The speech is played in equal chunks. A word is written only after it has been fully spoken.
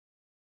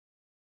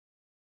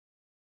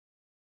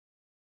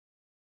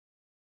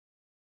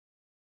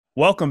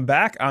Welcome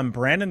back. I'm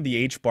Brandon,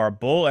 the HBAR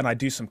Bull, and I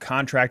do some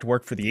contract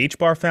work for the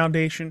HBAR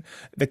Foundation.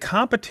 The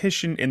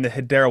competition in the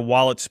Hedera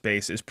wallet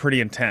space is pretty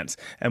intense,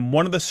 and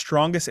one of the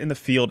strongest in the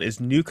field is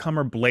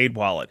newcomer Blade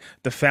Wallet.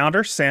 The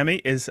founder,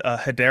 Sami, is a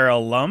Hedera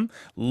alum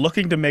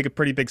looking to make a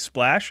pretty big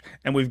splash,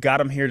 and we've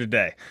got him here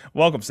today.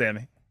 Welcome,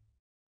 Sami.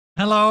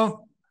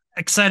 Hello.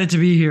 Excited to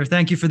be here.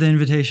 Thank you for the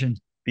invitation.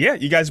 Yeah,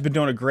 you guys have been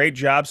doing a great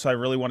job, so I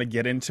really want to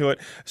get into it.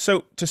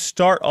 So, to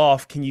start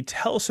off, can you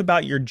tell us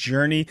about your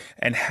journey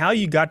and how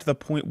you got to the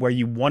point where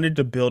you wanted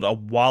to build a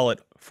wallet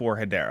for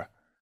Hedera?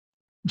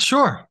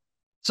 Sure.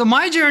 So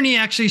my journey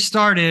actually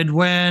started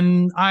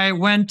when I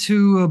went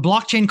to a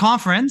blockchain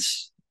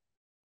conference.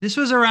 This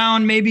was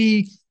around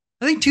maybe,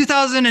 I think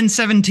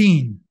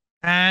 2017.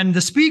 And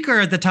the speaker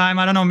at the time,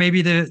 I don't know,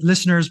 maybe the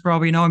listeners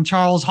probably know him,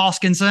 Charles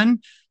Hoskinson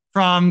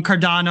from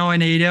Cardano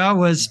and ADA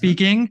was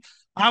speaking.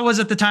 I was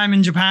at the time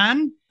in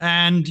Japan,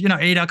 and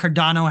ADA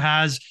Cardano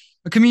has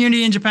a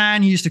community in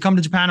Japan. He used to come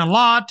to Japan a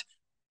lot.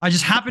 I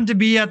just happened to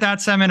be at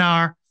that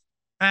seminar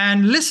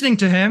and listening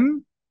to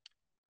him,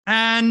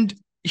 and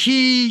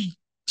he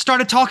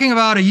started talking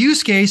about a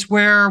use case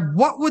where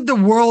what would the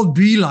world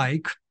be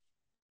like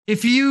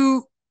if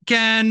you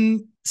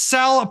can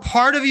sell a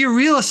part of your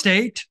real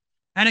estate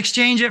and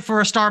exchange it for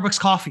a Starbucks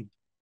coffee.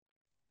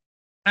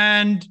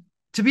 And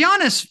to be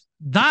honest,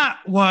 that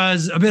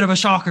was a bit of a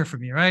shocker for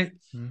me, right?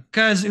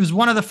 Because it was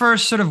one of the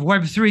first sort of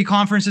Web3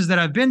 conferences that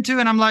I've been to.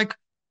 And I'm like,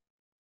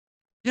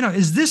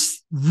 is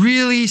this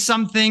really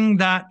something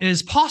that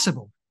is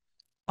possible?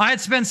 I had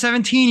spent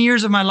 17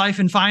 years of my life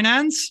in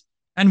finance,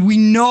 and we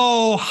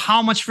know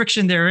how much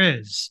friction there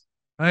is,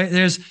 right?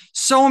 There's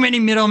so many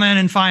middlemen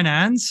in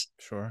finance.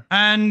 Sure.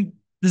 And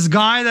this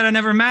guy that I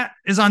never met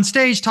is on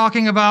stage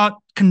talking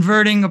about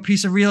converting a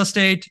piece of real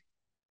estate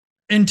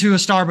into a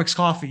Starbucks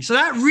coffee. So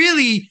that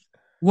really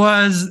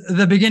was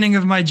the beginning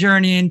of my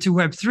journey into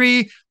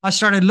Web3. I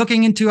started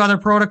looking into other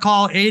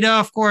protocol, ADA,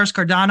 of course,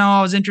 Cardano,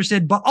 I was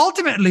interested, but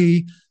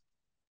ultimately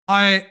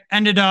I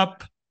ended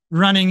up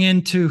running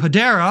into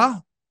Hedera.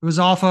 It was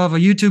off of a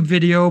YouTube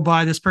video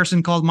by this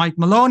person called Mike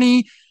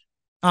Maloney.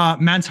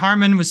 Mance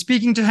Harmon was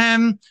speaking to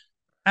him.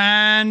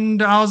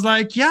 And I was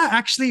like, yeah,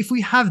 actually, if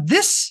we have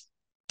this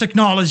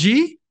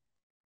technology,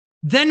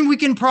 then we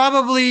can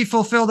probably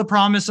fulfill the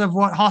promise of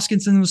what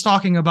Hoskinson was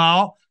talking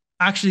about,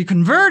 actually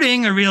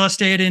converting a real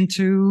estate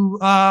into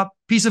a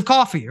piece of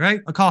coffee, right?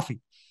 A coffee.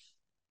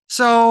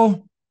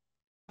 So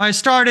I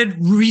started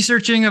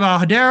researching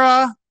about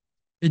Hedera.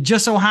 It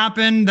just so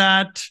happened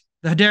that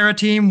the Hedera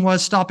team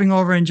was stopping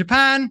over in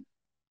Japan.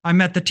 I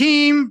met the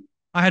team.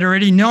 I had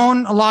already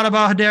known a lot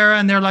about Hedera,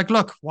 and they're like,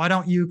 look, why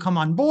don't you come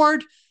on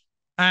board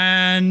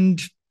and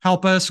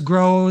help us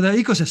grow the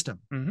ecosystem?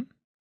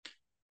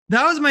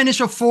 That was my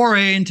initial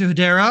foray into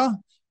Hedera.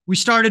 We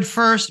started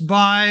first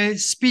by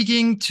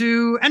speaking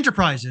to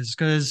enterprises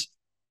because,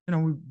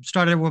 we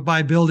started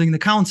by building the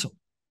council.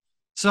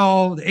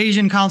 So the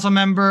Asian council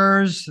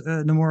members,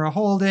 Nomura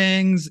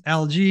Holdings,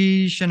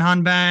 LG,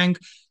 Shinhan Bank,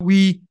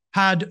 we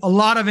had a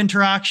lot of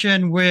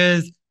interaction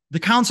with the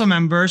council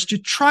members to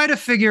try to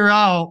figure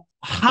out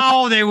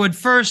how they would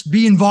first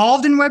be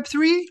involved in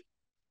Web3.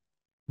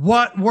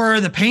 What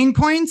were the pain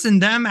points in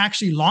them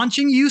actually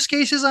launching use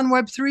cases on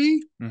Web3?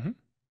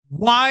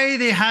 Why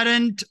they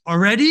hadn't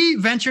already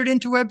ventured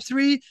into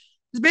Web3.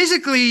 It's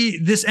basically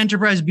this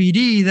enterprise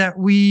BD that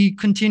we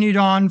continued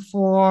on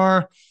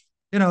for,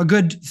 a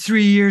good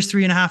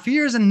 3.5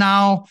 years. And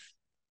now,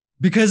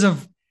 because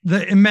of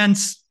the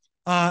immense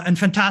and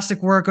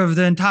fantastic work of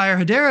the entire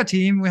Hedera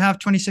team, we have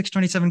 26,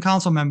 27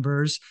 council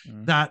members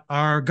that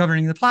are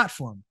governing the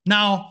platform.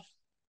 Now,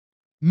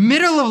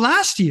 middle of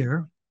last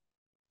year,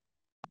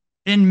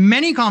 in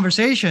many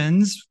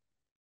conversations,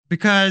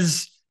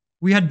 because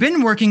we had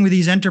been working with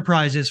these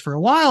enterprises for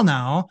a while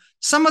now,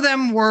 some of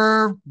them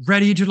were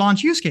ready to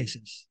launch use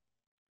cases.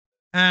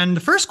 And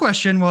the first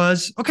question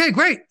was, okay,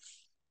 great.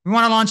 We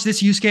want to launch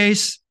this use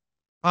case.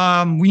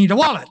 We need a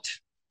wallet.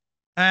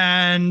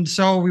 And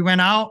so we went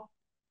out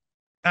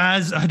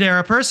as a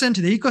Hedera person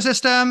to the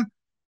ecosystem.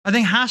 I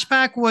think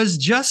Hashback was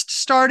just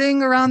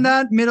starting around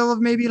that middle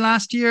of maybe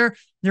last year.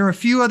 There were a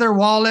few other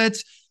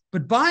wallets,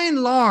 but by and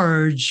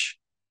large,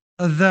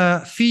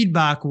 the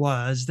feedback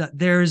was that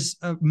there's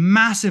a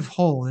massive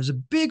hole. There's a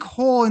big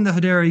hole in the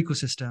Hedera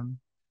ecosystem,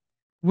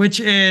 which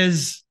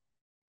is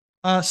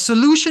a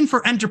solution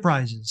for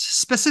enterprises,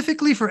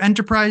 specifically for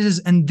enterprises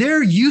and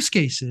their use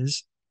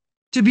cases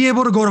to be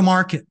able to go to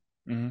market.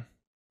 And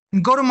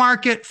go to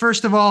market,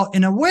 first of all,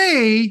 in a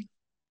way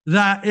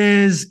that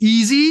is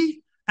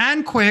easy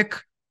and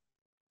quick,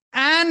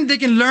 and they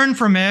can learn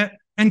from it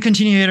and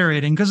continue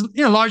iterating. Because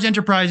large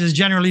enterprises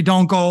generally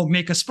don't go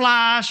make a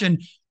splash and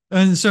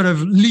sort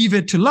of leave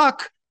it to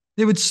luck.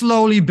 They would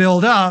slowly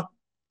build up,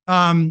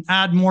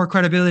 add more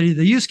credibility to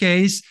the use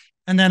case,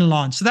 and then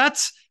launch. So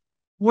that's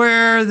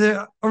where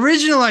the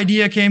original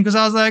idea came, because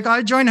I was like,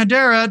 I joined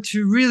Hedera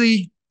to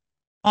really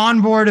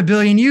onboard 1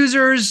 billion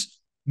users,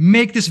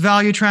 make this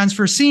value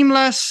transfer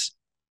seamless.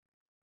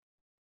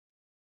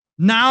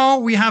 Now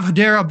we have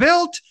Hedera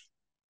built.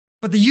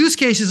 but the use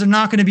cases are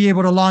not going to be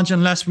able to launch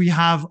unless we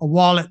have a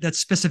wallet that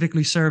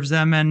specifically serves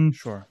them. And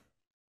Sure.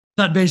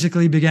 that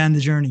basically began the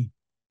journey.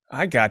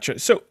 I gotcha.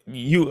 So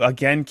you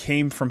again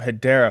came from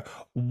Hedera.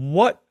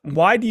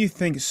 Why do you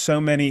think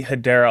so many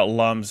Hedera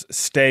alums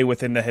stay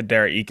within the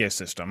Hedera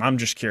ecosystem? I'm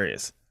just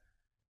curious.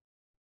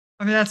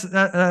 I mean,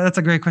 that's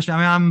a great question.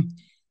 I mean,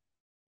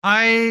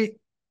 I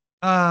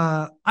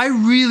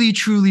really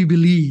truly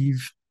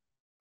believe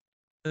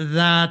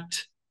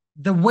that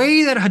the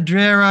way that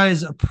Hedera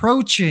is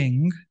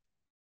approaching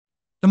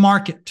the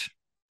market,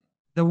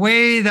 the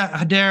way that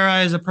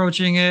Hedera is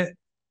approaching it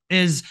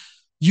is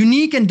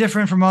unique and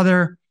different from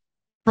other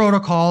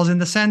protocols in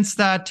the sense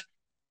that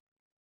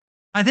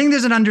I think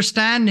there's an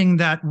understanding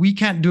that we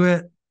can't do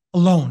it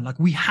alone. Like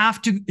we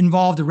have to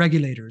involve the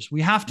regulators.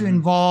 We have to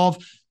involve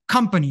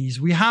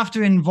companies. We have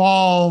to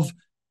involve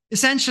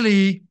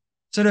essentially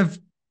sort of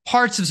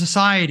parts of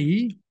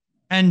society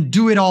and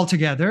do it all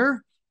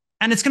together.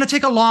 And it's going to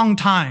take a long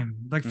time.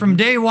 Like from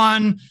day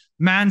one,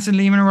 Manson,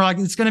 Lehman were like,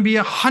 it's going to be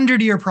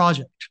 100-year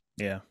project.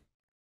 Yeah.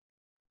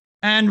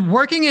 And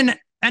working in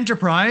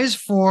enterprise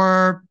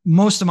for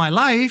most of my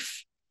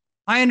life,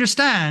 I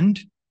understand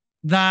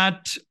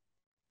that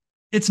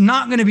it's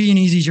not going to be an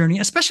easy journey,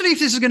 especially if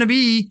this is going to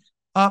be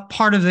a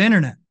part of the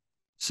internet.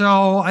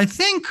 So I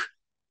think,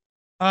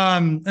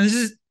 and this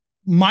is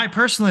my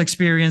personal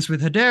experience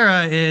with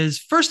Hedera is,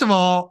 first of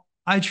all,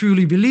 I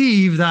truly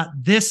believe that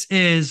this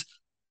is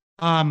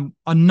a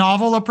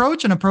novel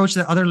approach, an approach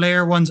that other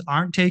layer ones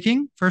aren't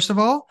taking, first of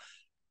all,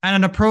 and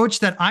an approach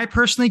that I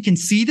personally can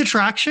see the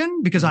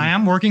traction because I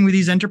am working with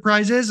these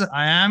enterprises.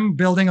 I am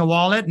building a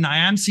wallet and I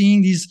am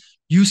seeing these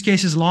use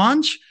cases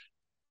launch.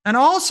 And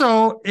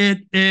also it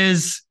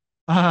is,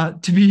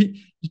 to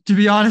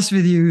be honest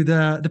with you,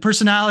 the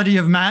personality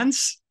of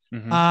Mance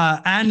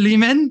and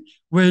Lehman,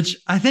 which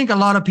I think a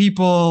lot of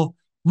people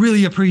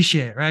really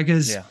appreciate, right?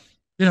 Because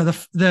you know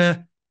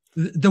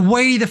the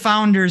way the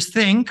founders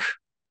think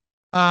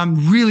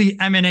really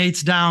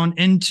emanates down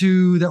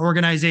into the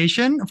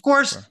organization. Of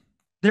course,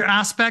 there are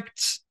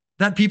aspects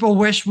that people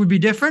wish would be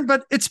different,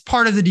 but it's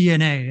part of the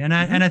DNA. And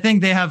I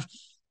think they have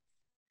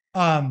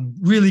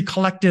really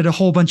collected a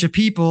whole bunch of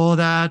people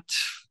that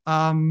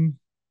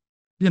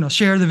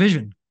share the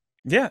vision.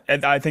 Yeah,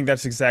 and I think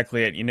that's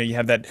exactly it. You know, you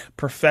have that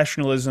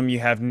professionalism, you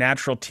have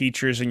natural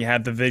teachers, and you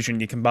have the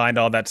vision. You combine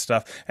all that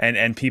stuff,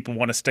 and people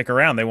want to stick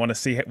around. They want to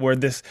see where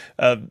this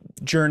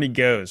journey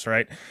goes,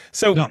 right?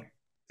 So,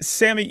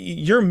 Sami,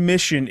 your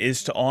mission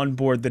is to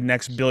onboard the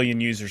next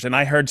billion users. And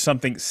I heard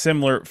something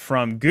similar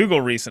from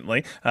Google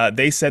recently.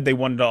 They said they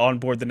wanted to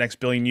onboard the next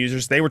billion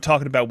users. They were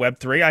talking about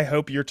Web3. I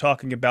hope you're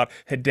talking about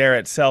Hedera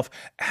itself.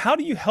 How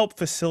do you help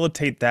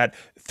facilitate that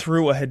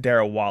through a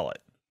Hedera wallet?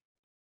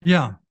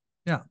 Yeah.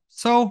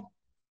 So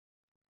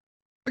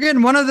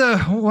again, one of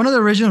the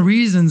original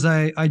reasons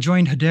I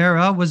joined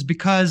Hedera was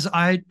because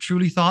I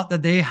truly thought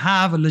that they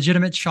have a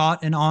legitimate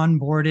shot in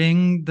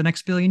onboarding the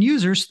next billion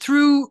users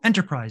through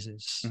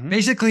enterprises,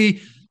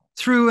 basically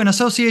through an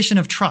association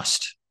of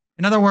trust.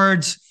 In other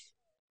words,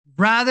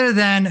 rather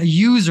than a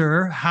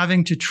user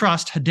having to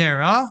trust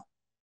Hedera,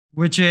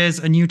 which is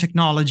a new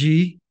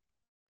technology,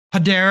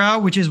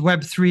 Hedera, which is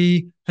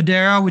Web3,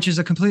 Hedera, which is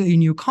a completely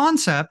new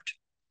concept,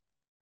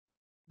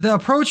 the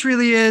approach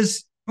really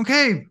is,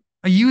 okay,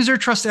 a user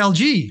trusts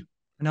LG,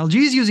 and LG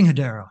is using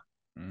Hedera.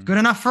 Good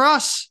enough for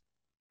us.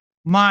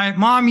 My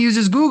mom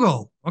uses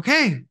Google.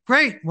 Okay,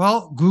 great.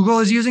 Well, Google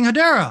is using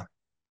Hedera.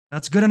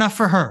 That's good enough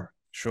for her.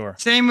 Sure.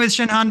 Same with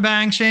Shinhan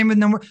Bank,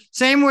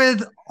 same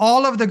with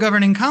all of the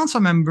governing council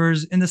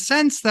members, in the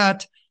sense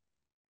that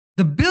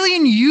the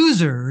billion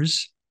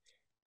users,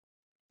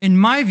 in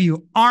my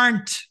view,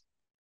 aren't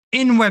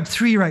in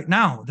Web3 right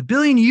now. The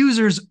billion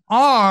users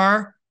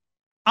are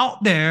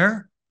out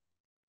there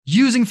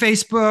using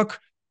Facebook,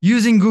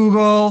 using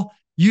Google,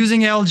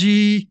 using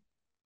LG.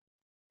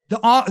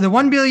 The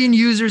 1 billion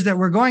users that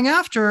we're going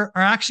after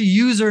are actually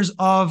users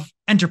of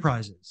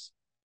enterprises.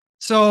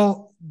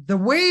 So the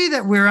way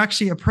that we're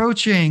actually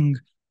approaching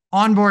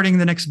onboarding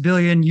the next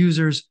billion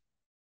users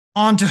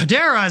onto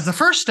Hedera is the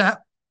first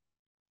step,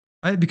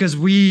 right? Because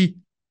we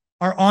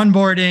are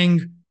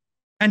onboarding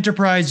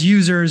enterprise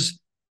users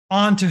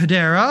onto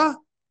Hedera.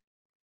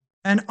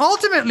 And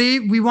ultimately,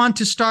 we want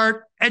to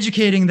start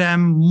educating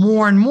them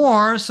more and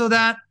more so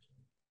that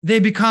they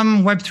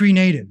become Web3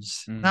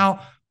 natives.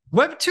 Now,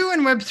 Web2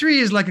 and Web3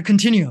 is like a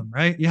continuum,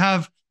 right? You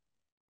have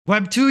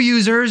Web2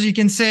 users. You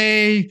can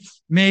say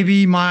maybe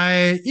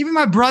even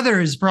my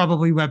brother is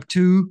probably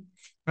Web2,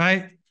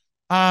 right?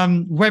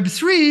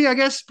 Web3, I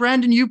guess,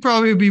 Brandon, you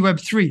probably would be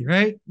Web3,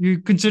 right? You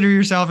consider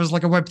yourself as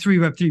like a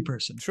Web3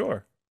 person.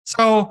 Sure.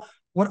 So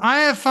what I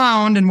have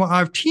found and what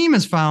our team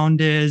has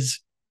found is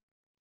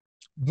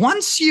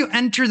once you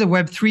enter the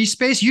Web3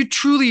 space, you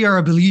truly are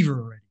a believer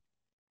already,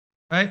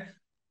 right?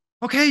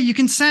 Okay, you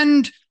can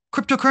send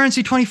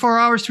cryptocurrency 24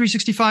 hours,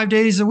 365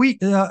 days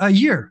a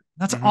year.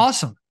 That's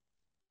awesome,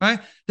 right?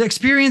 The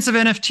experience of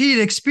NFT,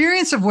 the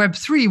experience of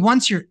Web3,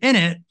 once you're in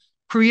it,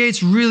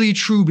 creates really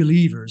true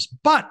believers.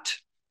 But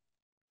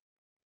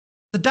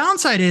The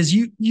downside is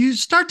you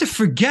start to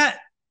forget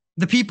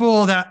the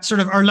people that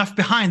sort of are left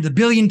behind, the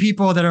billion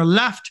people that are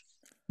left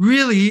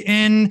really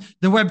in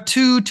the Web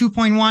 2,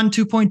 2.1,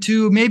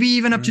 2.2, maybe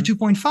even up to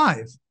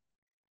 2.5.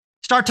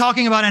 Start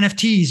talking about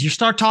NFTs. You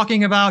start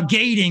talking about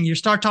gating. You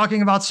start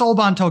talking about soul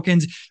bond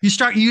tokens. You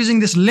start using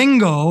this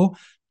lingo.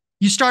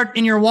 You start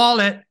in your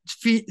wallet,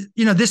 fee,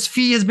 this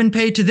fee has been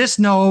paid to this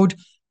node.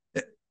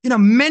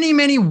 Many,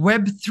 many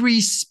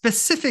Web3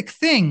 specific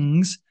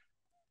things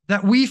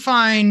that we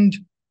find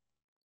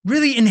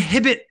really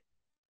inhibit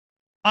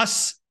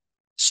us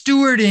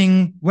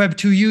stewarding Web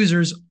 2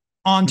 users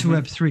onto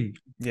Web 3.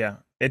 Yeah.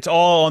 It's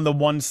all on the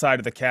one side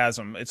of the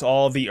chasm. It's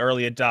all the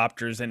early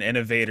adopters and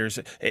innovators.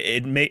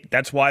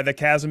 That's why the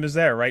chasm is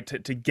there, right?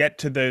 To get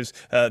to those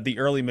the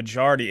early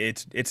majority,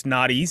 it's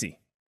not easy.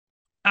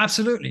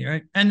 Absolutely,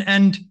 right?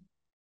 And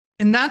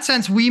in that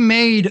sense, we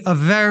made a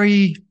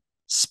very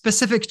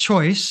specific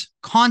choice,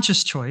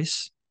 conscious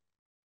choice,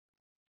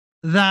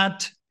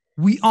 that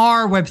we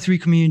are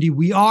Web3 community.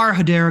 We are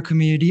Hedera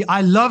community.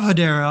 I love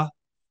Hedera.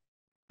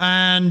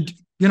 And,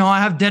 I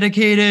have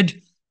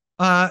dedicated,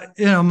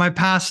 my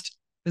past,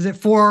 is it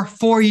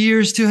four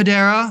years to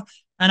Hedera?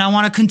 And I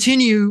want to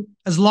continue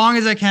as long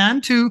as I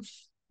can to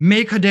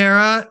make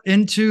Hedera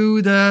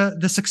into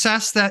the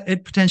success that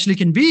it potentially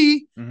can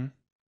be. Mm-hmm.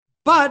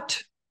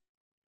 But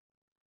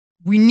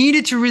we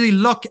needed to really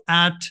look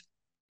at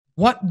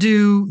what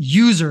do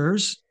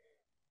users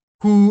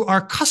who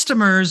are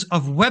customers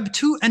of Web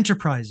 2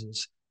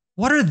 enterprises,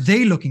 what are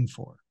they looking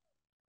for?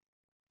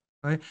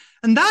 Right?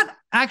 And that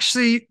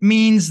actually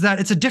means that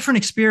it's a different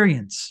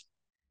experience.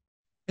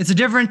 It's a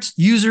different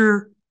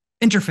user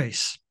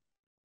interface.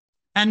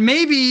 And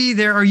maybe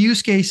there are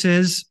use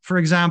cases, for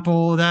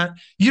example, that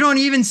you don't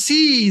even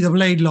see the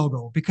Blade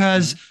logo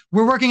because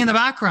we're working in the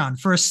background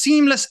for a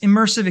seamless,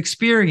 immersive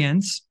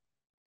experience.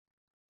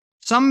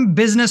 Some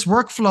business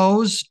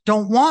workflows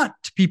don't want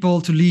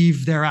people to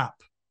leave their app.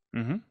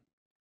 Mm-hmm.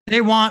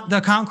 They want the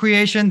account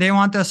creation, they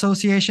want the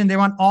association, they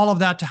want all of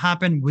that to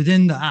happen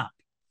within the app.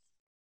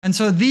 And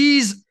so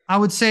these, I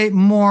would say,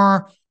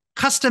 more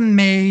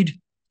custom-made,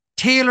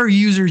 tailor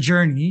user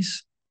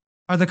journeys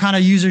are the kind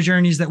of user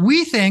journeys that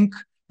we think,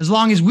 as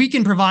long as we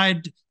can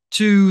provide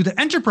to the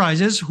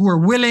enterprises who are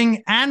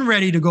willing and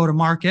ready to go to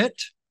market,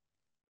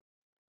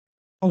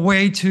 a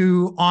way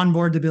to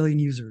onboard the billion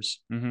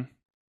users. Mm-hmm.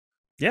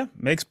 Yeah,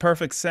 makes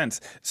perfect sense.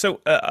 So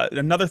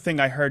another thing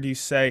I heard you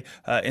say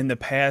in the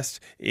past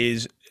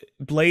is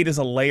Blade is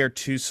a layer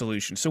 2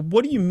 solution. So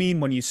what do you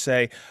mean when you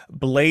say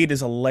Blade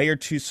is a layer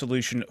 2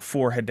 solution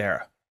for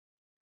Hedera?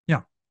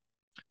 Yeah.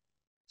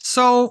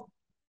 So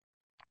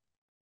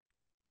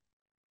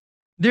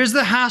there's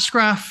the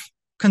Hashgraph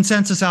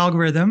consensus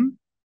algorithm,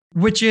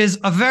 which is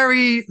a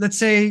very, let's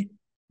say,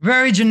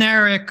 very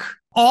generic,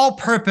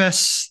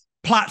 all-purpose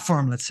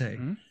platform, let's say.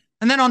 Mm-hmm.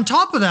 And then on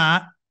top of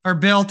that are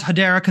built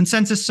Hedera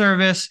consensus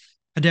service,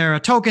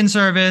 Hedera token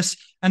service,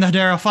 and the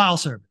Hedera file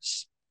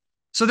service.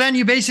 So then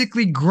you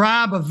basically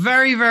grab a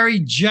very, very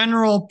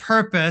general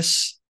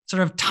purpose,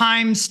 sort of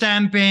time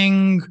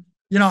stamping.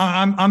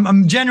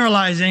 I'm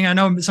generalizing. I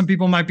know some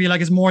people might be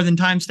like, it's more than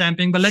time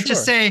stamping, but let's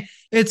just say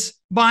it's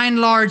by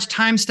and large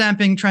time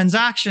stamping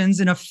transactions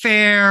in a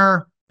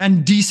fair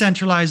and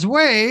decentralized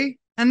way.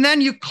 And then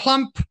you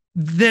clump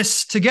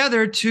this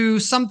together to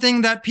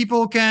something that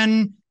people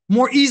can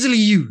more easily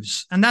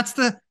use. And that's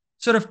the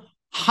sort of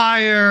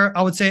higher,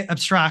 I would say,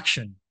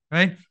 abstraction,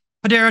 right?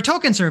 Hedera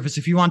token service,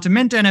 if you want to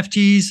mint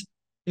NFTs,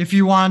 if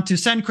you want to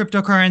send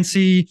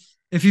cryptocurrency,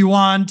 if you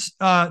want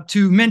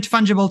to mint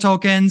fungible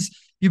tokens,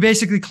 you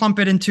basically clump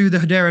it into the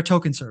Hedera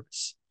token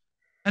service.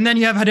 And then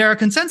you have Hedera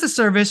consensus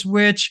service,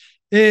 which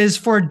is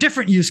for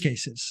different use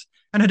cases.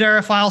 And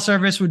Hedera file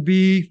service would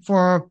be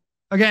for,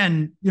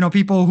 again,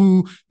 people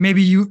who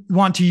maybe you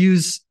want to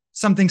use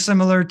something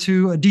similar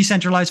to a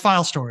decentralized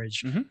file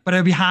storage, but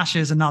it'll be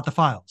hashes and not the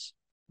files.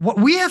 What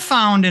we have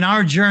found in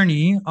our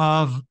journey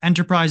of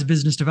enterprise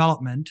business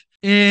development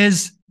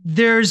is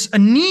there's a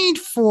need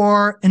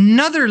for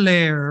another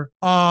layer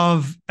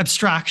of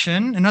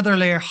abstraction, another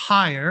layer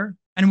higher,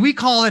 and we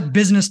call it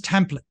business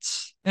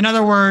templates. In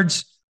other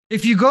words,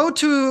 if you go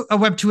to a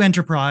Web 2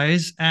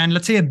 enterprise and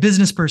let's say a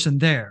business person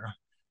there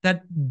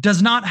that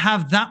does not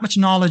have that much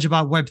knowledge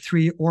about Web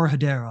 3 or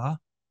Hedera,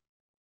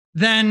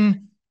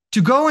 then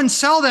to go and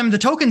sell them the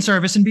token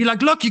service and be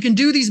like, look, you can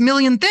do these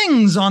million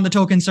things on the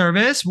token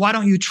service, why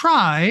don't you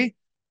try,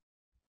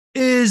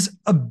 is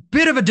a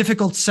bit of a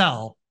difficult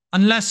sell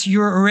unless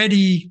you're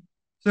already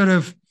sort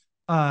of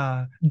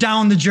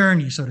down the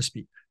journey, so to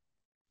speak.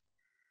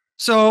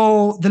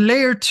 So the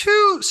layer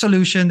 2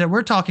 solution that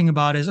we're talking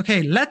about is,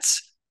 okay,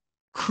 let's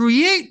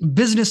create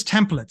business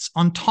templates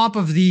on top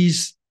of the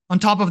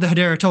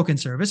Hedera token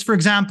service. For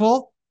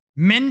example,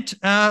 mint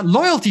a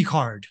loyalty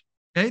card.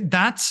 Okay,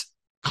 that's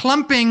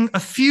clumping a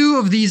few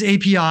of these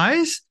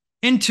APIs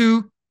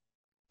into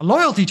a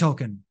loyalty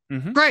token.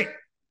 Mm-hmm. Great.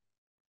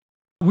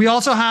 We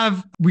also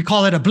have, we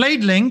call it a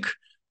Blade link,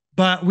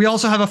 but we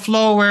also have a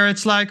flow where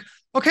it's like,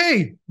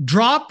 okay,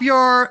 drop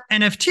your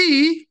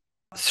NFT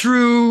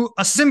through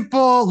a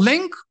simple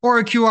link or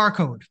a QR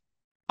code.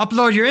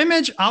 Upload your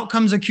image, out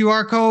comes a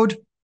QR code,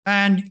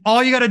 and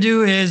all you got to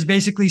do is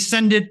basically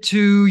send it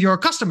to your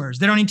customers.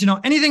 They don't need to know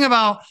anything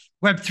about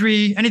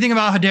Web3, anything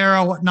about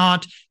Hedera,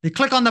 whatnot. They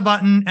click on the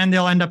button and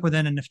they'll end up with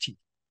an NFT.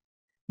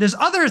 There's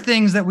other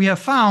things that we have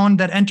found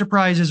that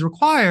enterprises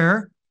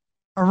require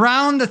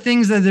around the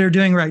things that they're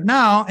doing right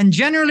now. And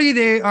generally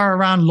they are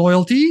around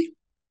loyalty,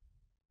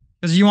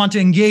 because you want to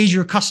engage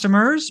your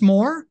customers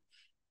more.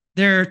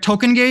 They're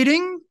token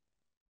gating,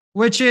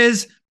 which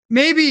is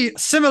maybe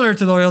similar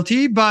to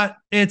loyalty, but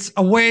it's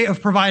a way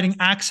of providing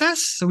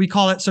access. So we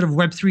call it sort of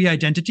Web3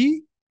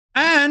 identity.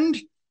 And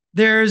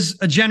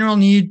there's a general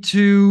need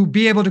to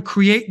be able to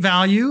create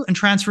value and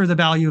transfer the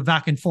value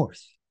back and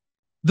forth.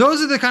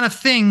 Those are the kind of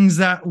things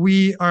that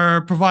we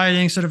are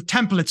providing sort of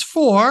templates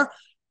for.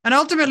 And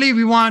ultimately,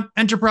 we want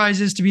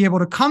enterprises to be able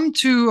to come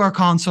to our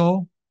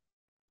console,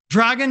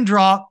 drag and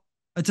drop.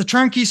 It's a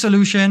turnkey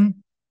solution.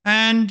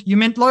 And you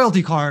mint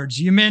loyalty cards,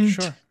 you mint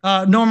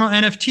normal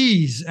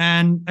NFTs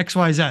and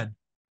XYZ.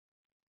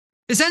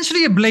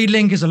 Essentially, a blade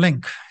link is a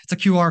link. It's a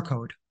QR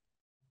code.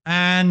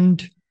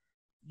 And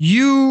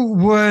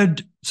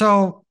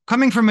so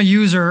coming from a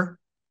user,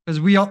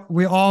 because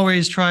we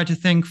always try to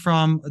think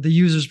from the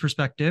user's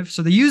perspective.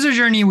 So the user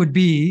journey would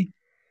be,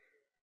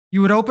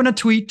 you would open a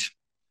tweet,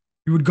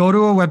 you would go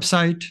to a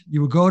website,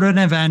 you would go to an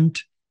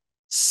event,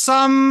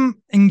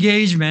 some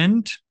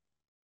engagement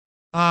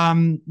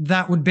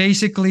that would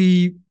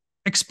basically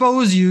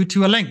expose you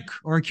to a link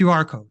or a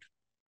QR code.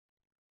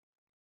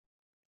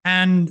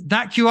 And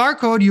that QR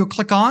code you'll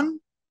click on,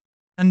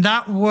 and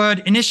that would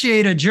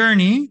initiate a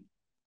journey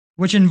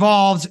which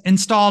involves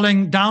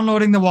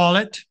downloading the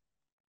wallet,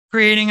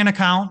 creating an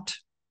account,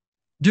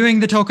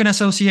 doing the token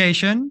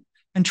association,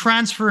 and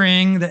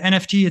transferring the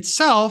NFT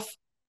itself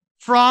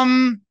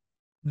from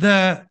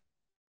the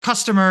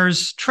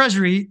customer's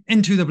treasury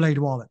into the Blade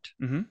wallet.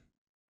 Mm-hmm.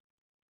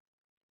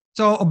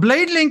 So a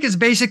Blade link is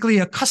basically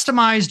a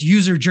customized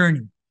user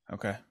journey.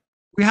 Okay.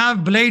 We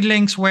have Blade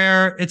links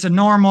where it's a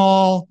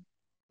normal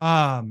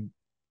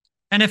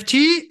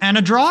NFT and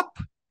a drop.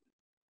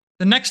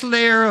 The next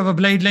layer of a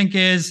Blade link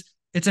is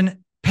it's a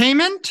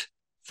payment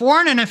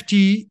for an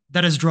NFT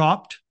that is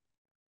dropped.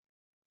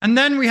 And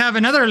then we have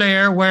another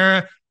layer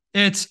where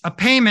it's a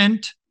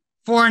payment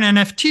for an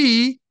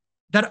NFT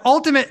that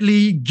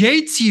ultimately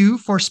gates you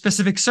for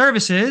specific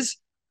services,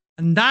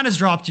 and that is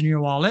dropped in your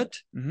wallet.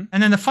 Mm-hmm.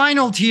 And then the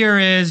final tier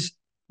is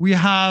we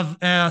have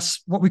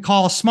what we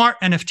call smart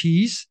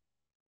NFTs,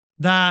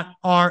 that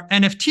are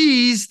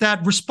NFTs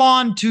that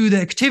respond to the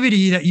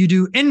activity that you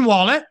do in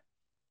wallet.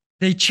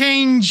 They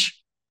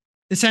change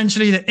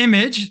essentially the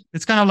image.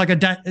 It's kind of like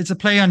it's a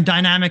play on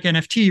dynamic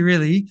NFT,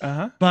 really.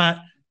 Uh-huh. But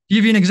to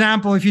give you an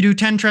example, if you do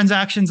 10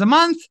 transactions a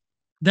month,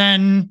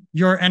 then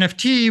your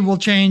NFT will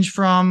change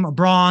from a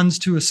bronze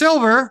to a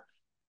silver,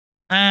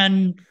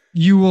 and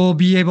you will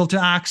be able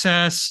to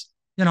access,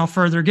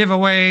 further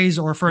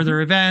giveaways or further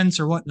events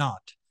or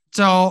whatnot.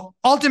 So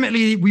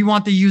ultimately, we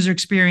want the user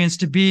experience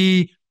to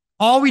be,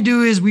 all we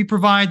do is we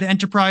provide the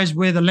enterprise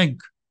with a link,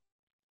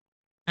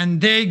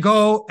 and they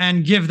go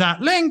and give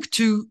that link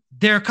to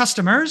their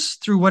customers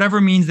through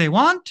whatever means they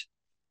want.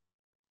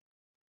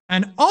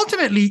 And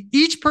ultimately,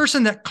 each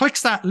person that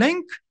clicks that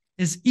link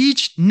is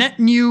each net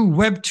new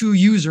Web2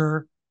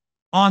 user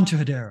onto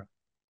Hedera.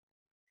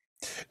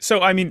 So,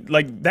 I mean,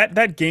 like that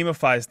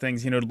gamifies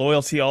things,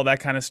 loyalty, all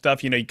that kind of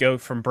stuff. You go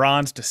from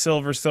bronze to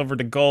silver, silver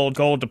to gold,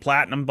 gold to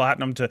platinum,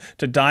 platinum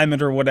to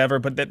diamond or whatever.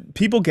 But that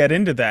people get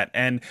into that.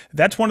 And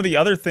that's one of the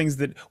other things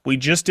that we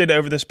just did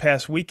over this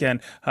past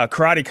weekend.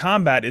 Karate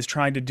Combat is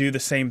trying to do the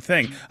same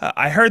thing.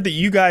 I heard that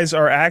you guys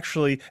are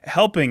actually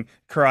helping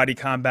Karate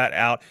Combat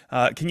out.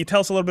 Can you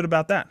tell us a little bit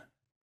about that?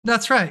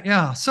 That's right.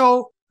 Yeah.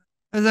 So,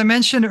 as I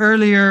mentioned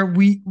earlier,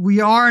 we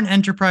are an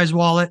enterprise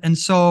wallet, and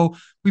so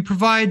we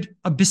provide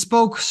a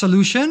bespoke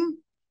solution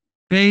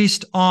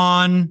based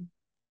on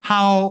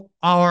how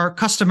our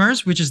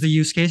customers, which is the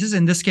use cases,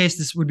 in this case,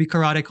 this would be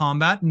Karate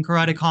Combat, and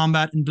Karate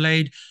Combat and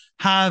Blade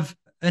have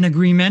an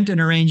agreement,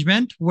 an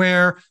arrangement,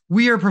 where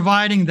we are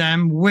providing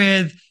them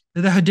with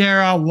the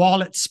Hedera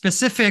wallet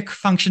specific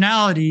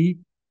functionality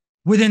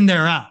within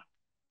their app.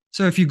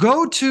 So if you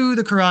go to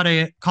the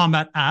Karate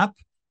Combat app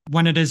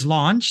when it is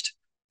launched,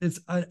 it's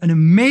an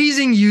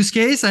amazing use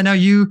case. I know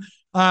you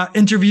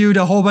interviewed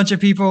a whole bunch of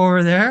people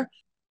over there.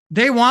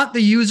 They want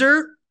the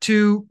user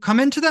to come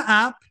into the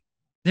app.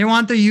 They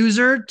want the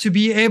user to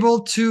be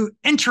able to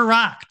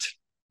interact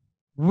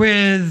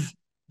with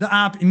the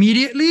app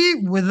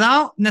immediately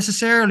without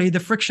necessarily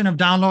the friction of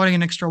downloading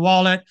an extra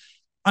wallet,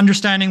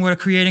 understanding what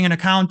creating an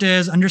account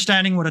is,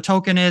 understanding what a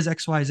token is,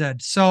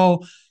 XYZ.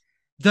 So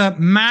the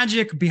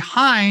magic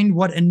behind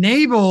what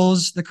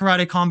enables the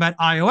Karate Combat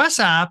iOS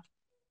app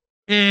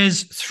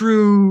is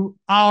through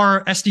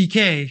our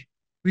SDK.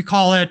 We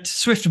call it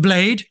Swift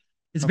Blade.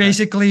 It's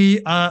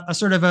basically a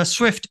sort of a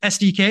Swift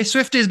SDK.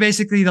 Swift is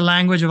basically the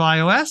language of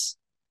iOS.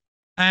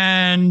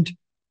 And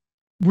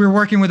we're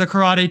working with a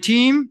karate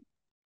team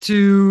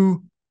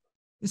to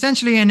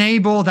essentially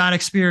enable that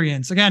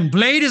experience. Again,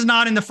 Blade is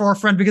not in the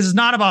forefront because it's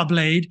not about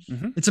Blade.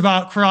 It's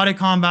about karate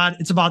combat.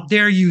 It's about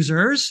their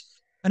users.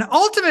 And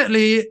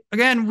ultimately,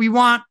 again, we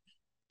want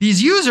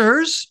these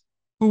users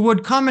who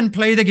would come and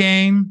play the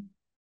game,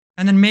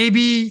 and then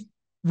maybe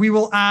we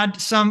will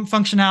add some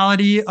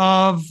functionality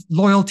of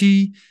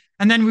loyalty,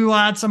 and then we will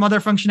add some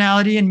other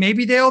functionality, and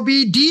maybe they'll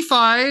be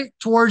DeFi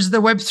towards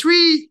the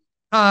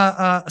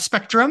Web3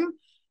 spectrum,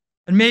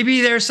 and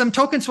maybe there's some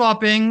token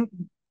swapping,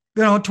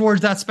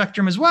 towards that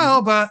spectrum as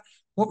well. But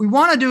what we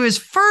want to do is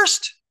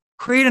first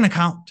create an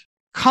account.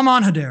 Come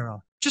on, Hedera.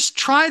 Just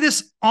try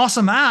this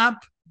awesome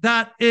app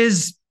that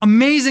is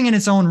amazing in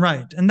its own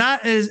right. And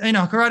that is,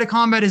 Karate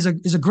Combat is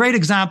a great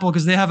example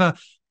because they have a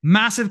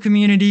massive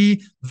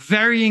community,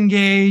 very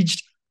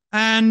engaged.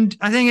 And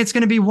I think it's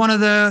going to be one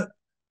of the,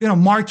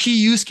 marquee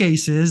use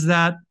cases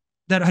that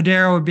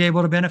Hedera would be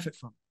able to benefit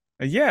from.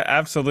 Yeah,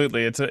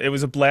 absolutely. It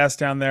was a blast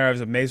down there. I was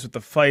amazed with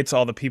the fights,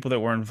 all the people that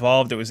were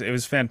involved. It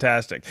was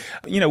fantastic.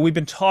 We've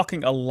been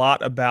talking a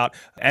lot about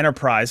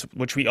enterprise,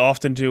 which we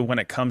often do when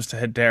it comes to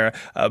Hedera.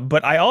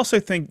 But I also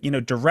think,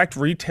 direct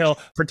retail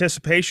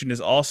participation is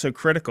also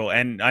critical.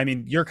 And I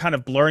mean, you're kind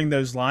of blurring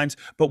those lines.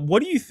 But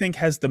what do you think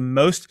has the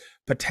most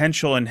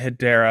potential in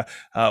Hedera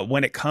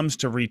when it comes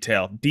to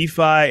retail?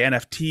 DeFi,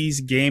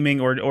 NFTs, gaming,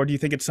 or do you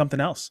think it's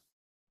something else?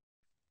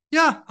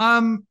 Yeah.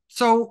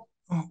 So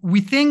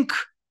we think,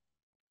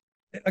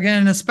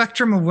 again, in a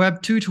spectrum of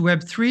Web 2 to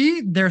Web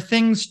 3, there are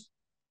things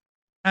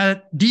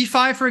at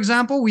DeFi, for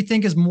example, we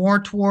think is more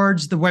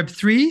towards the Web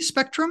 3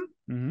 spectrum.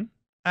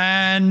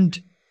 And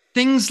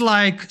things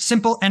like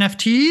simple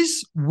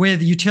NFTs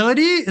with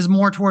utility is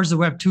more towards the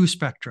Web 2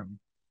 spectrum.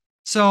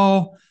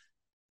 So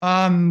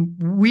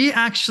we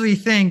actually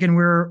think, and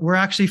we're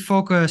actually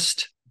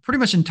focused pretty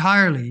much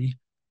entirely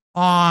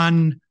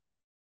on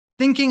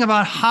thinking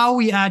about how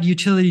we add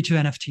utility to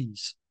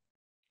NFTs.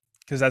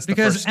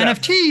 Because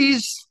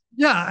NFTs,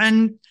 yeah,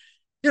 and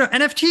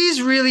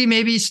NFTs really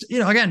maybe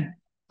again,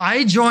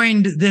 I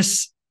joined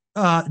this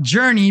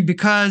journey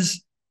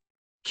because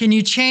can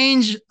you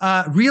change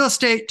real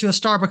estate to a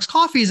Starbucks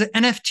coffee is an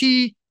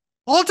NFT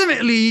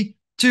ultimately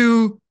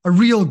to a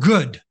real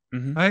good,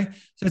 right?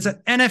 So it's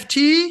an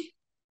NFT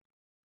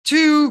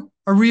to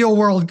a real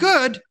world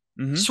good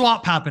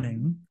swap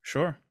happening.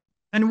 Sure.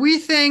 And we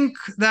think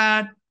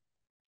that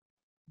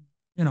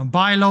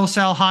buy low,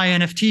 sell high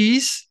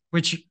NFTs,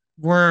 which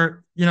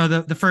were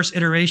the first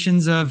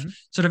iterations of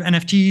sort of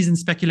NFTs and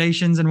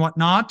speculations and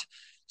whatnot.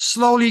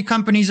 Slowly,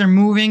 companies are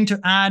moving to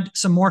add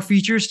some more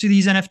features to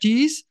these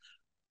NFTs.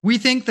 We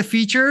think the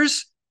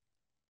features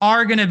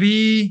are going to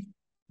be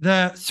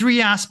the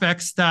three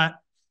aspects that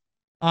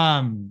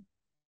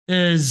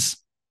is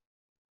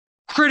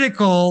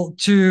critical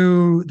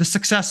to the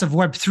success of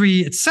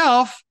Web3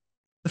 itself.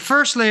 The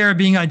first layer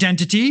being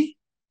identity.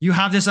 You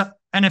have this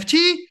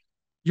NFT,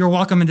 you're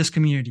welcome in this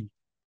community.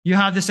 You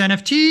have this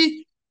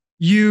NFT,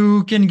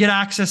 you can get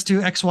access to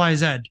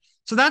XYZ.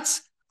 So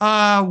that's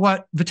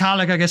what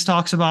Vitalik, I guess,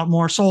 talks about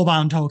more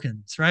soulbound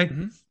tokens, right?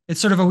 It's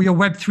sort of a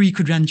Web3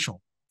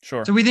 credential.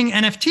 Sure. So we think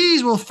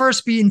NFTs will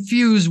first be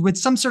infused with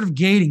some sort of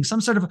gating, some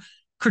sort of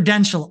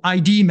credential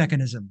ID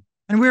mechanism.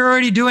 And we're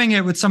already doing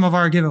it with some of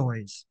our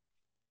giveaways.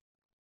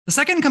 The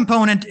second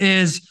component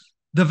is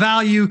the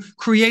value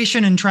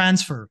creation and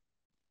transfer.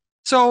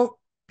 So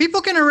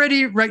people can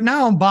already right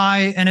now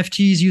buy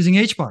NFTs using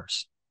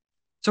HBARs.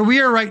 So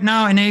we are right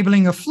now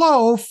enabling a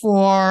flow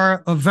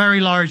for a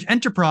very large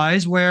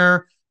enterprise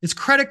where it's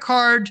credit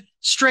card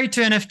straight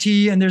to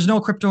NFT and there's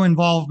no crypto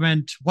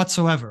involvement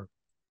whatsoever.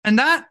 And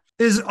that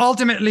is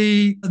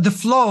ultimately the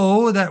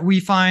flow that we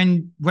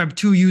find Web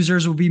 2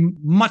 users will be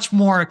much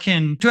more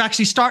akin to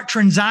actually start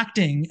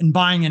transacting and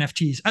buying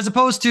NFTs, as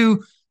opposed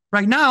to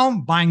right now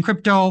buying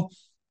crypto,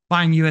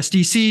 buying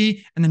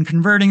USDC, and then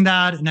converting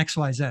that in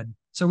XYZ.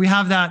 So we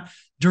have that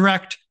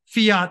direct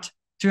fiat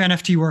to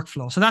NFT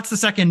workflow. So that's the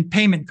second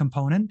payment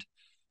component.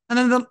 And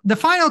then the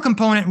final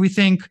component we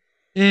think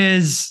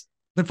is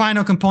the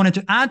final component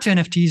to add to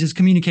NFTs is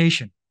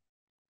communication.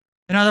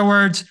 In other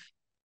words,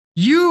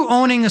 you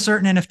owning a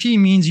certain NFT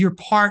means you're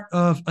part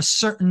of a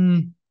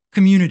certain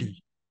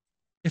community.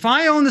 If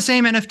I own the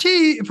same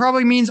NFT, it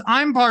probably means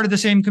I'm part of the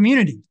same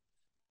community.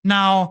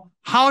 Now,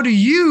 how do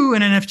you,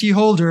 an NFT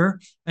holder,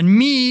 and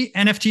me,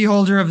 NFT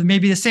holder of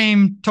maybe the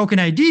same token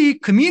ID,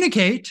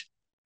 communicate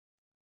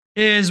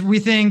is, we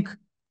think,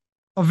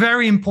 a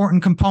very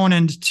important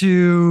component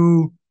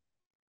to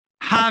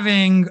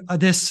having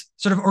this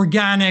sort of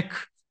organic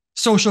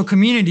social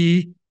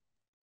community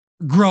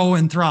grow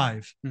and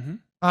thrive.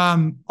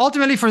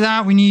 Ultimately, for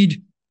that, we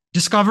need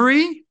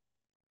discovery,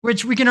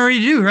 which we can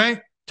already do,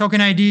 right? Token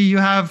ID, you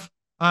have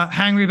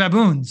Hangry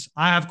Baboons.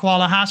 I have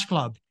Koala Hash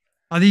Club.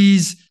 Are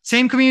these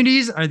same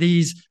communities? Are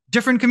these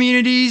different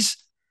communities?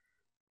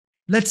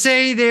 Let's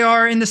say they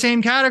are in the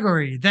same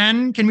category.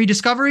 Then can we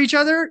discover each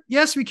other?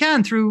 Yes, we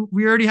can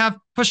we already have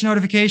push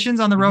notifications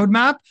on the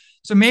roadmap.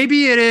 So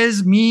maybe it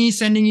is me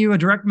sending you a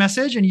direct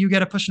message and you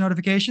get a push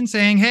notification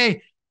saying,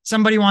 hey,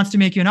 somebody wants to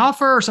make you an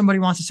offer or somebody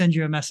wants to send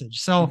you a message.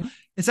 So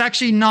it's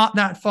actually not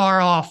that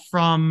far off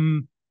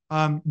from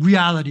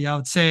reality, I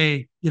would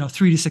say,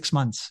 3 to 6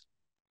 months.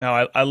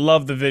 Now, I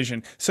love the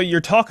vision. So you're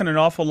talking an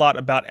awful lot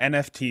about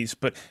NFTs,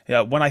 but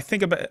when I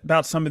think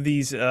about some of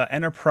these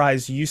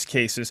enterprise use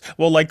cases,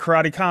 well, like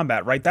Karate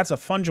Combat, right? That's a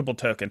fungible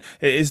token.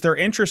 Is there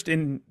interest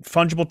in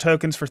fungible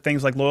tokens for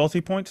things like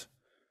loyalty points?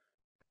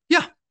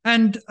 Yeah.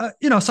 And,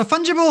 so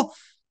fungible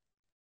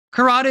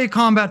Karate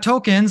Combat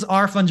tokens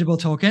are fungible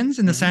tokens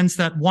in the sense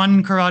that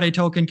one karate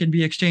token can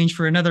be exchanged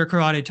for another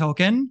karate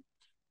token.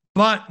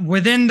 But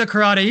within the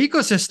karate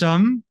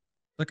ecosystem,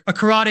 like a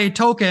karate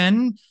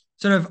token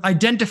sort of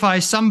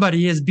identifies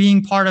somebody as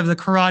being part of the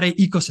karate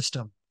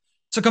ecosystem.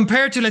 So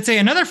compared to, let's say,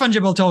 another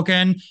fungible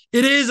token,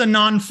 it is a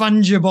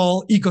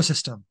non-fungible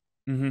ecosystem.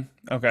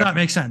 Okay. That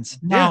makes sense.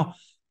 Yeah.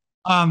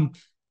 Now,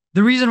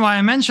 the reason why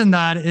I mentioned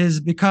that is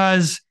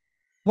because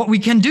what we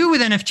can do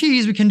with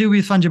NFTs, we can do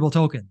with fungible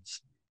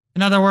tokens.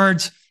 In other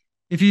words,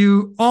 if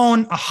you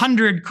own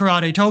 100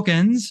 karate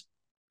tokens,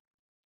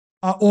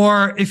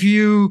 or if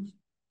you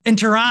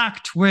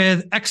interact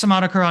with X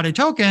amount of karate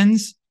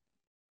tokens,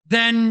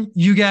 then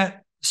you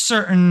get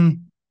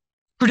certain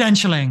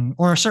credentialing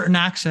or certain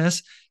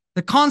access.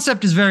 The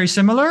concept is very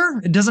similar.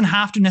 It doesn't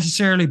have to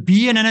necessarily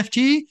be an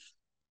NFT.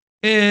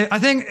 I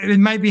think it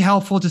might be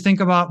helpful to think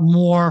about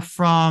more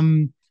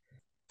from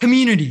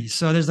communities.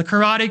 So there's the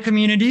karate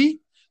community,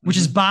 which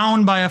is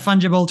bound by a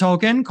fungible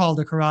token called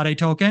the karate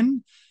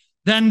token.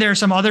 Then there's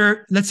some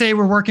other, let's say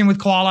we're working with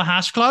Koala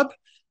Hash Club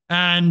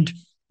and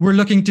we're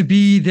looking to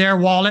be their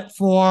wallet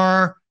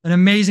for an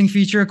amazing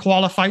feature,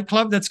 Koala Fight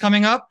Club, that's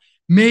coming up.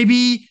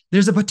 Maybe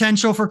there's a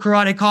potential for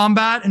Karate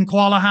Combat and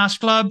Koala Hash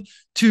Club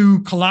to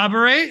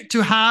collaborate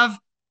to have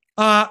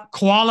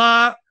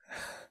Koala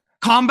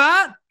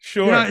Combat.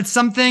 Sure. It's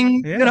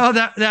something,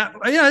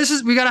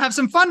 that we got to have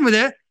some fun with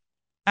it.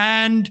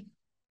 And,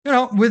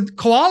 with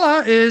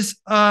Koala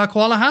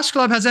Koala Hash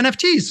Club has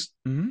NFTs.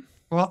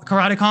 Well,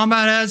 Karate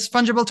Combat has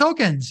fungible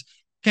tokens.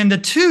 Can the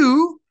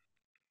two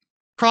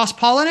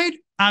cross-pollinate?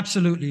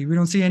 Absolutely. We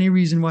don't see any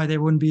reason why they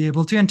wouldn't be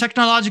able to. And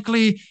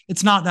technologically,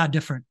 it's not that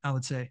different, I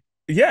would say.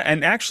 Yeah,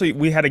 and actually,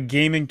 we had a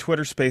gaming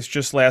Twitter space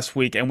just last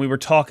week, and we were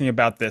talking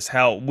about this,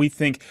 how we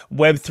think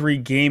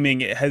Web3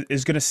 gaming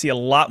is going to see a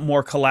lot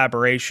more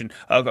collaboration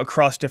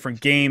across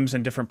different games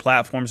and different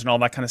platforms and all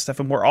that kind of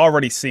stuff, and we're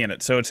already seeing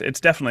it, so it's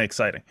definitely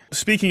exciting.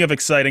 Speaking of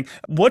exciting,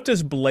 what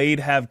does Blade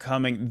have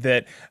coming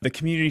that the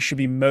community should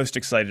be most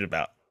excited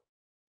about?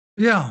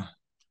 Yeah.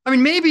 I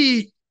mean,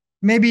 maybe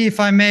if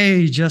I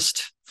may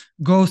just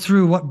go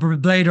through what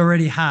Blade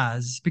already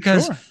has,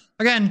 because,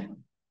 again,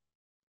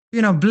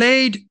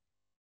 Blade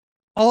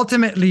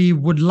ultimately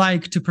would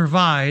like to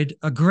provide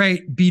a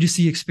great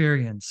B2C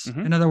experience.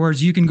 In other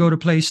words, you can go to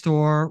Play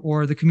Store,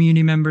 or the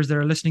community members that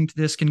are listening to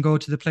this can go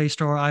to the Play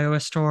Store,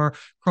 iOS Store,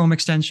 Chrome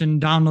extension,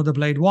 download the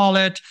Blade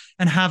wallet,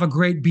 and have a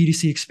great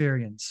B2C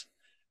experience.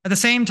 At the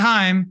same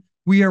time,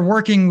 we are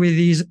working with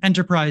these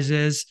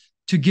enterprises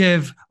to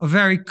give a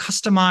very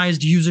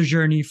customized user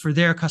journey for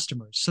their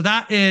customers. So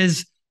that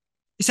is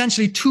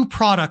essentially two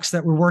products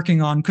that we're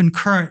working on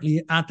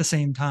concurrently at the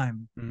same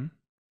time.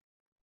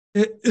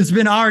 It's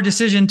been our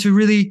decision to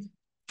really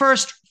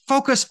first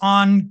focus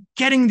on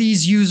getting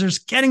these users,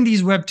 getting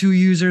these Web2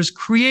 users,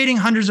 creating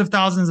hundreds of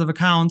thousands of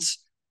accounts,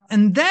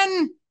 and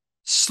then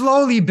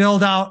slowly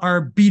build out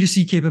our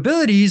B2C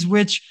capabilities,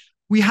 which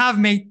we have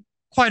made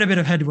quite a bit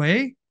of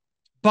headway.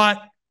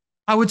 But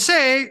I would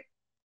say,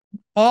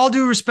 all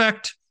due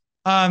respect,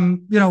 we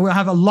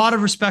have a lot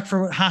of respect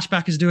for what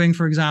Hashback is doing,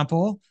 for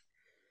example.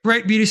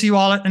 Great B2C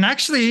wallet. And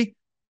actually,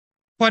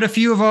 quite a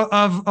few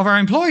of our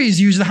employees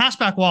use the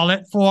Hashback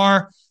wallet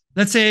for,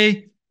 let's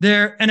say,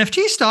 their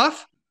NFT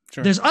stuff.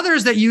 Sure. There's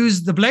others that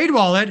use the Blade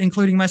wallet,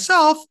 including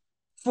myself,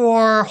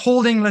 for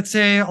holding, let's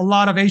say, a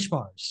lot of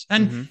HBARs.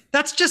 And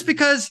that's just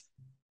because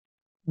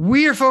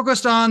we are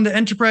focused on the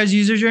enterprise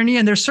user journey,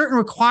 and there's certain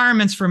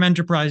requirements from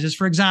enterprises.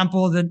 For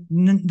example, the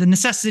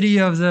necessity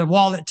of the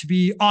wallet to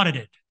be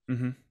audited.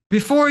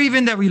 Before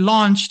even that we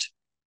launched,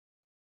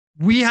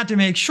 we had to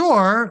make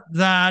sure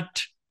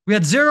that we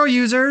had 0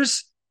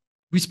 users.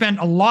 We spent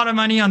a lot of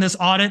money on this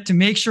audit to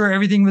make sure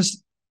everything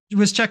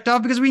was checked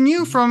out, because we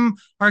knew from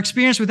our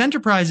experience with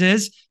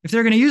enterprises, if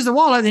they're going to use the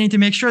wallet, they need to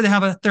make sure they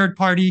have a third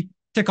party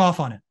tick off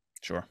on it.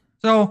 Sure.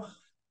 So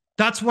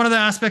that's one of the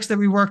aspects that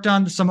we worked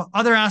on. Some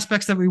other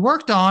aspects that we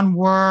worked on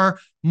were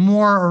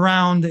more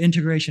around the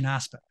integration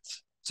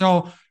aspects.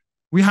 So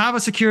we have a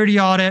security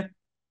audit.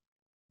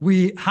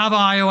 We have an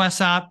iOS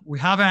app. We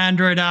have an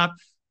Android app.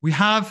 We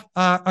have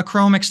a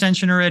Chrome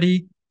extension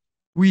already.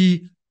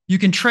 You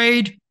can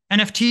trade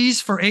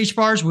NFTs for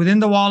HBARs within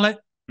the wallet.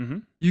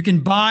 You can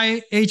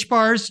buy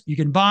HBARs. You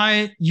can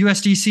buy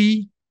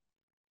USDC.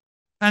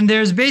 And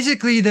there's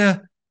basically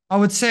I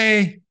would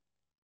say,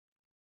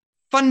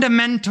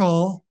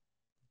 fundamental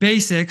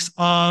basics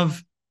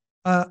of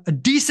a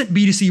decent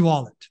B2C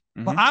wallet.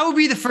 But I will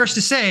be the first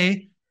to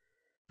say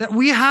that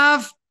we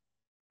have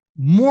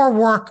more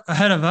work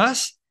ahead of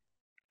us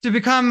to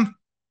become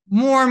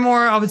more and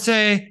more, I would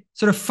say,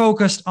 sort of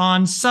focused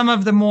on some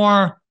of the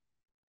more,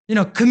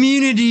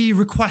 community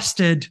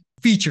requested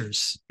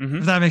features,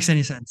 if that makes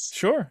any sense.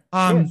 Sure.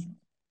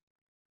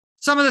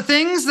 Some of the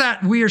things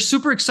that we are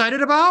super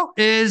excited about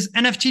is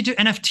NFT to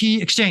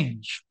NFT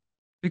exchange,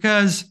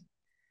 because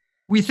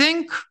we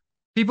think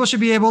people should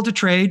be able to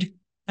trade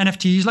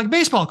NFTs like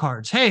baseball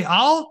cards. Hey,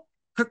 I'll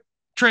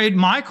trade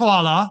my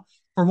koala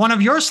for one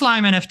of your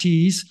slime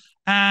NFTs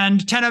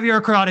and 10 of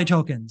your karate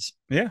tokens.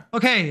 Yeah.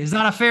 Okay, is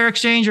that a fair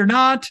exchange or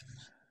not?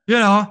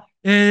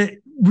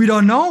 We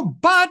don't know.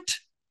 But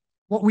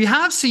what we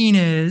have seen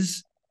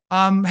is,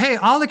 hey,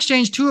 I'll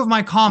exchange 2 of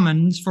my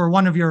commons for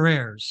 1 of your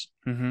rares.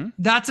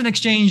 That's an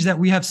exchange that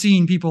we have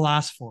seen people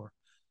ask for.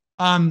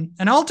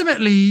 And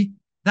ultimately,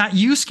 that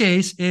use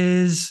case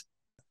is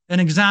an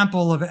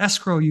example of an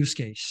escrow use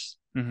case.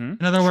 In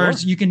other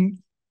words, you can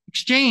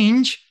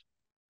exchange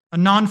a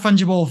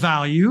non-fungible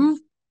value.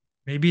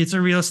 Maybe it's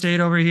a real estate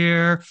over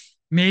here.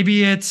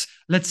 Maybe it's,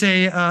 let's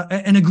say,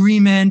 an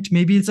agreement.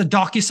 Maybe it's a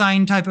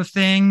DocuSign type of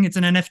thing. It's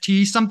an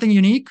NFT, something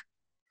unique.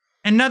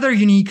 Another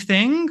unique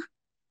thing,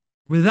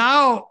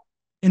 without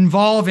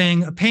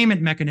involving a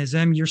payment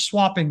mechanism, you're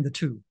swapping the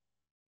 2.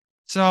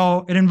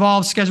 So it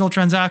involves scheduled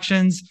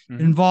transactions,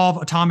 it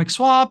involves atomic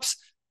swaps,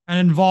 and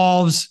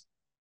involves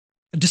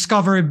a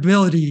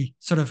discoverability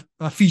sort of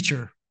a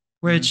feature,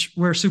 which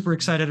we're super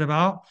excited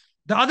about.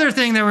 The other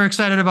thing that we're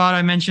excited about,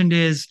 I mentioned,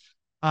 is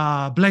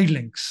blade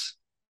links.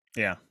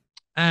 Yeah.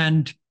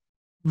 And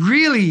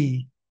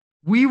really,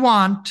 we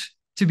want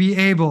to be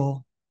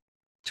able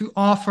to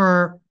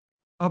offer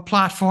a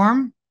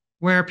platform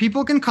where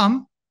people can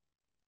come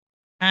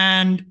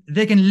and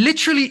they can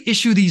literally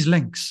issue these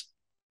links.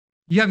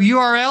 You have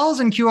URLs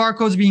and QR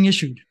codes being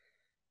issued,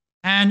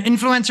 and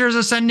influencers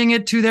are sending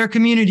it to their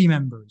community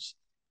members,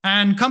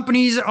 and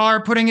companies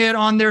are putting it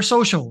on their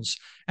socials,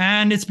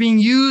 and it's being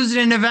used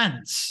in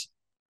events.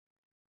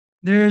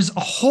 There's a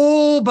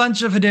whole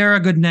bunch of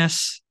Hedera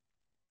goodness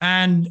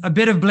and a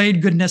bit of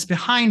Blade goodness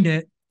behind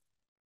it.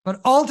 But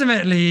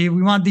ultimately,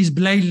 we want these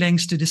Blade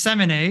links to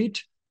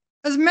disseminate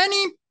as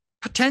many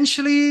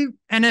potentially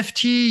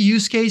NFT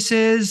use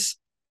cases,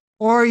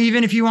 or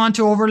even if you want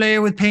to overlay it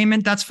with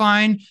payment, that's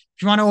fine.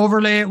 If you want to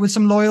overlay it with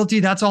some loyalty,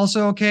 that's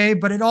also okay.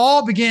 But it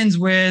all begins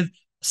with a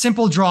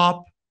simple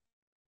drop.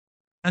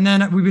 And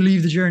then we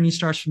believe the journey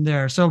starts from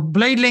there. So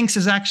Blade Links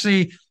is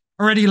actually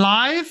already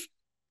live.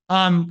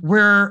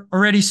 We're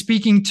already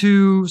speaking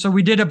to, so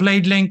we did a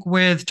Blade Link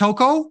with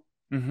Toko,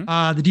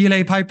 the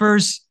DLA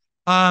Pipers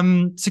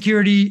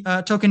security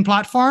token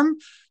platform.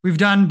 We've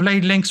done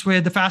Blade Links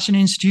with the Fashion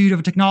Institute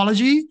of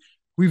Technology.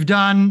 We've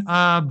done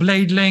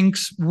Blade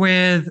Links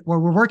we're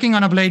working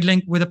on a Blade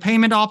Link with a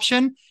payment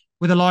option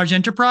with a large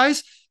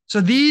enterprise.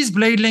 So these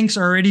Blade Links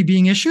are already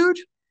being issued,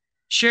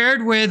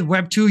 shared with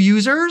Web2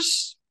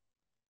 users.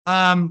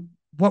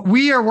 What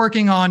we are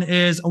working on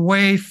is a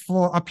way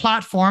for a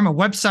platform, a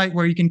website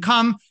where you can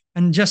come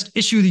and just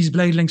issue these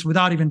Blade Links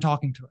without even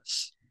talking to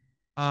us.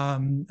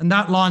 And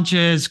that launch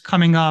is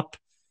coming up.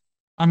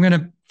 I'm going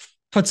to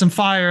put some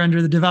fire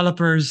under the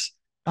developers.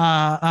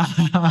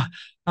 But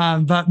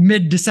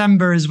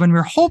mid-December is when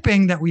we're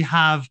hoping that we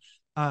have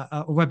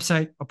a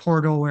website, a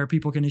portal where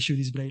people can issue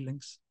these Blade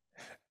Links.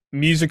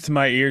 Music to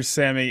my ears,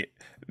 Sami.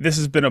 This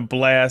has been a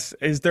blast.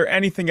 Is there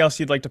anything else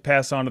you'd like to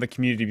pass on to the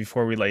community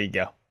before we let you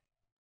go?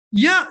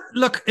 Yeah,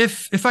 look,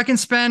 if I can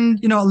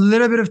spend a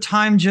little bit of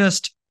time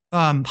just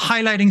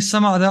highlighting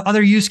some of the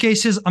other use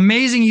cases,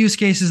 amazing use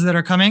cases that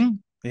are coming.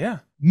 Yeah.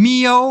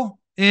 Mio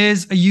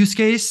is a use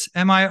case,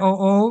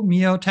 MIOO,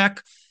 Mio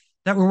Tech,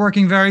 that we're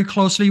working very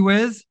closely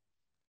with.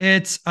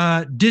 It's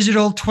a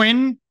digital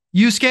twin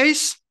use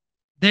case.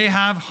 They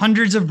have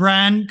hundreds of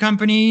brand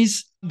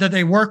companies that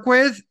they work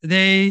with.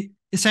 They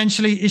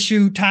essentially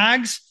issue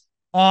tags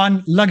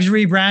on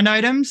luxury brand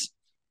items.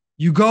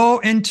 You go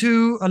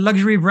into a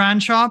luxury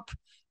brand shop,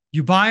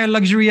 you buy a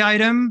luxury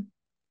item,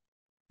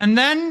 and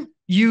then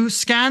you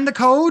scan the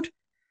code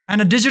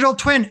and a digital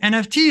twin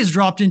NFT is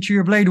dropped into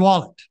your Blade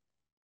wallet.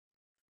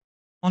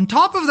 On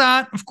top of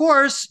that, of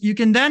course, you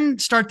can then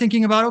start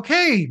thinking about,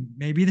 okay,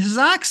 maybe this is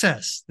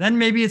access, then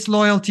maybe it's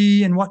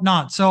loyalty and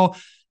whatnot. So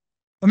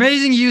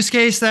amazing use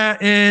case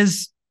that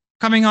is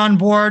coming on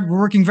board. We're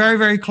working very,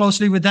 very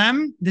closely with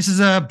them. This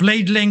is a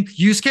Blade Link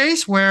use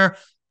case where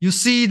you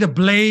see the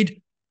Blade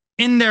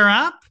in their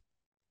app.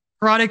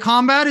 Karate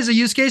Combat is a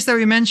use case that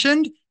we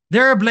mentioned.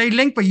 They're a Blade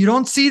Link, but you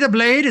don't see the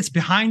Blade. It's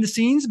behind the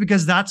scenes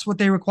because that's what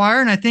they require.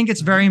 And I think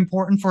it's very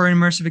important for an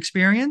immersive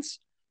experience.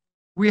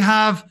 We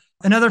have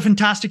another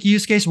fantastic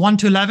use case, 1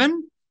 to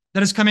 11,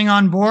 that is coming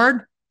on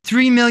board.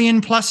 3 million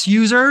plus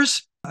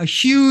users, a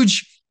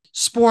huge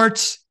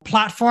sports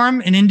platform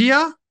in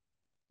India.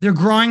 They're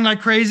growing like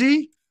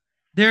crazy.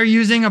 They're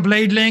using a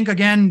Blade Link.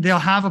 Again, they'll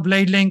have a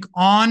Blade Link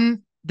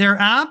on their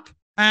app.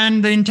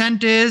 And the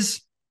intent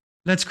is,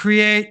 let's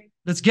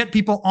get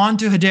people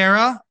onto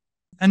Hedera,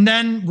 and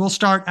then we'll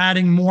start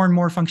adding more and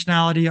more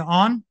functionality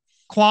on.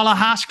 Koala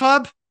Hash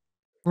Club,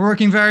 we're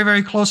working very,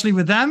 very closely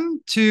with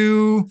them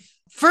to,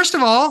 first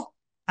of all,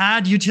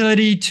 add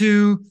utility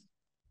to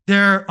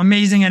their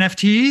amazing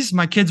NFTs.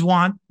 My kids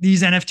want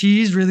these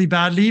NFTs really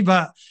badly,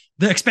 but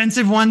the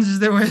expensive ones is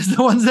the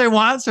ones they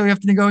want, so we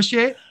have to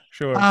negotiate.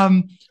 Sure.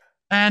 Um,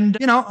 and,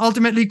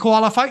 ultimately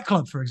Koala Fight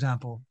Club, for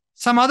example.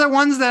 Some other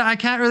ones that I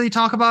can't really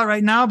talk about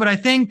right now, but I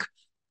think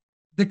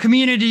the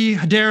community,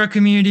 Hedera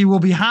community, will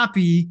be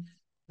happy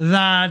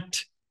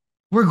that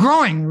we're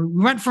growing.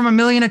 We went from 1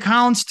 million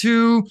accounts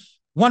to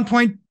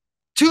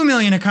 1.2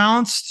 million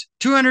accounts,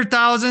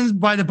 200,000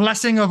 by the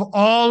blessing of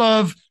all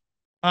of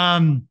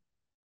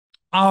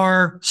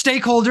our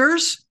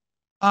stakeholders,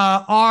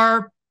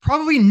 are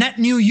probably net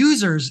new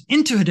users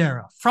into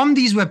Hedera from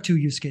these Web2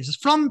 use cases,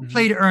 from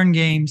play to earn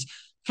games,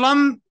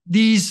 from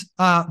these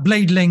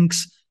Blade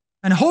links.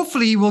 And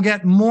hopefully we'll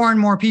get more and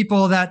more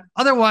people that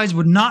otherwise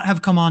would not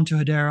have come on to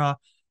Hedera,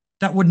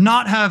 that would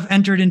not have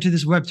entered into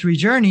this Web3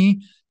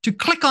 journey, to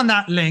click on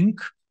that link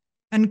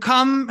and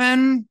come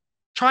and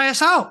try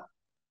us out.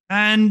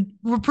 And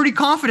we're pretty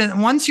confident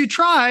once you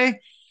try,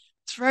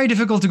 it's very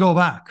difficult to go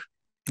back.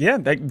 Yeah,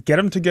 get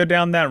them to go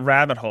down that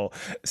rabbit hole.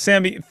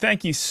 Sami,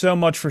 thank you so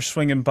much for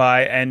swinging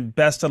by, and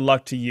best of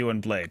luck to you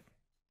and Blade.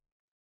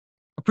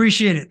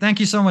 Appreciate it. Thank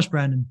you so much,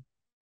 Brandon.